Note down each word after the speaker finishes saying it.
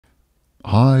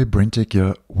Hi, BrenTech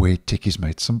here, where tech is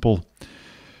made simple.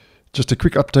 Just a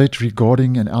quick update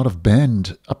regarding an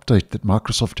out-of-band update that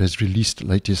Microsoft has released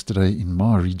late yesterday in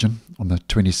my region on the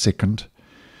 22nd,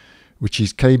 which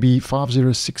is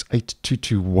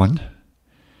KB5068221,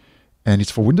 and it's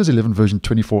for Windows 11 version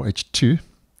 24H2.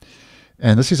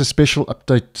 And this is a special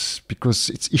update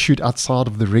because it's issued outside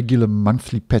of the regular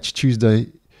monthly Patch Tuesday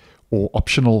or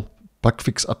optional bug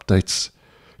fix updates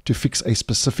to fix a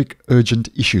specific urgent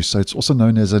issue. So it's also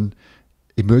known as an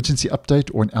emergency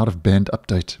update or an out-of-band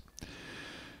update.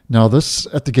 Now this,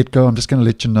 at the get-go, I'm just going to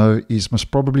let you know, is most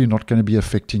probably not going to be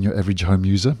affecting your average home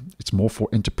user. It's more for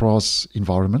enterprise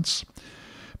environments.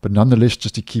 But nonetheless,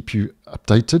 just to keep you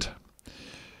updated,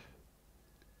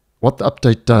 what the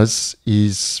update does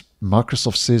is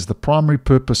Microsoft says the primary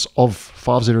purpose of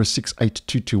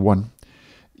 5068221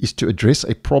 is to address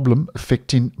a problem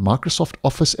affecting Microsoft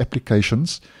Office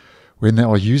applications when they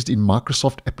are used in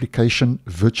Microsoft Application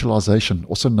Virtualization,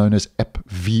 also known as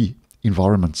AppV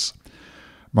environments.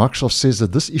 Microsoft says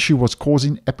that this issue was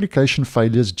causing application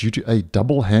failures due to a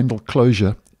double handle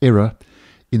closure error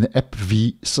in the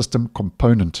AppV system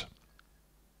component.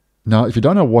 Now, if you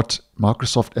don't know what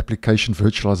Microsoft Application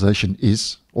Virtualization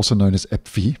is, also known as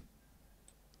AppV,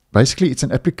 basically it's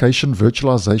an application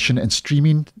virtualization and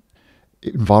streaming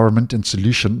environment and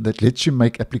solution that lets you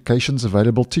make applications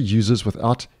available to users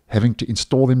without having to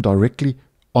install them directly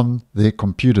on their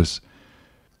computers.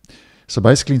 So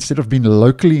basically, instead of being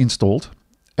locally installed,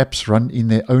 apps run in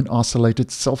their own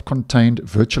isolated, self-contained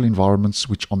virtual environments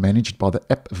which are managed by the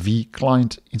AppV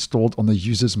client installed on the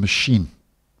user's machine.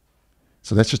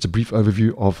 So that's just a brief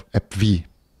overview of AppV.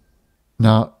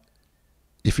 Now,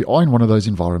 if you are in one of those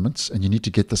environments and you need to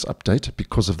get this update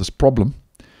because of this problem,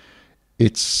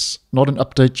 it's not an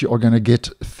update you are going to get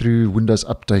through Windows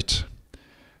Update,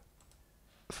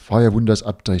 via Windows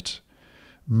Update.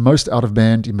 Most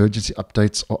out-of-band emergency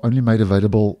updates are only made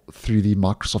available through the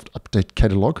Microsoft Update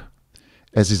catalog,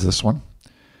 as is this one.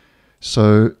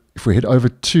 So if we head over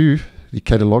to the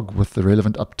catalog with the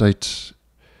relevant update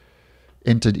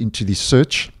entered into the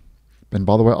search, and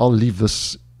by the way, I'll leave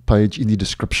this page in the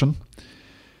description.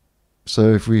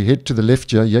 So if we head to the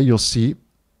left here, you'll see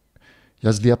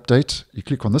here's the update. You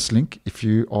click on this link if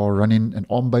you are running an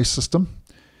ARM-based system.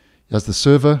 Here's the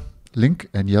server link,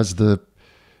 and here's the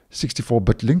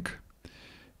 64-bit link.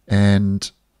 And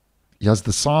here's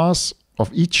the size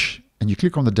of each, and you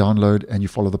click on the download and you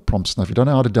follow the prompts. Now, if you don't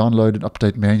know how to download and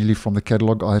update manually from the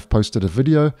catalog, I have posted a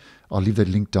video. I'll leave that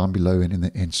link down below and in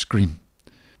the end screen.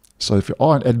 So if you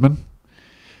are an admin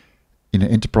in an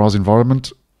enterprise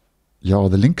environment, here are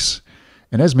the links.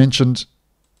 And as mentioned,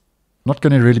 not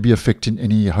going to really be affecting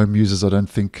any home users, I don't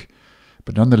think.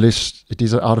 But nonetheless, it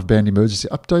is an out-of-band emergency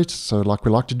update. So like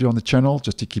we like to do on the channel,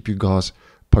 just to keep you guys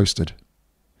posted.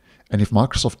 And if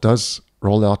Microsoft does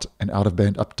roll out an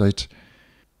out-of-band update,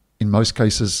 in most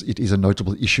cases, it is a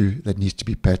notable issue that needs to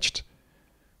be patched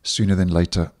sooner than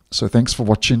later. So thanks for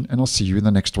watching, and I'll see you in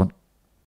the next one.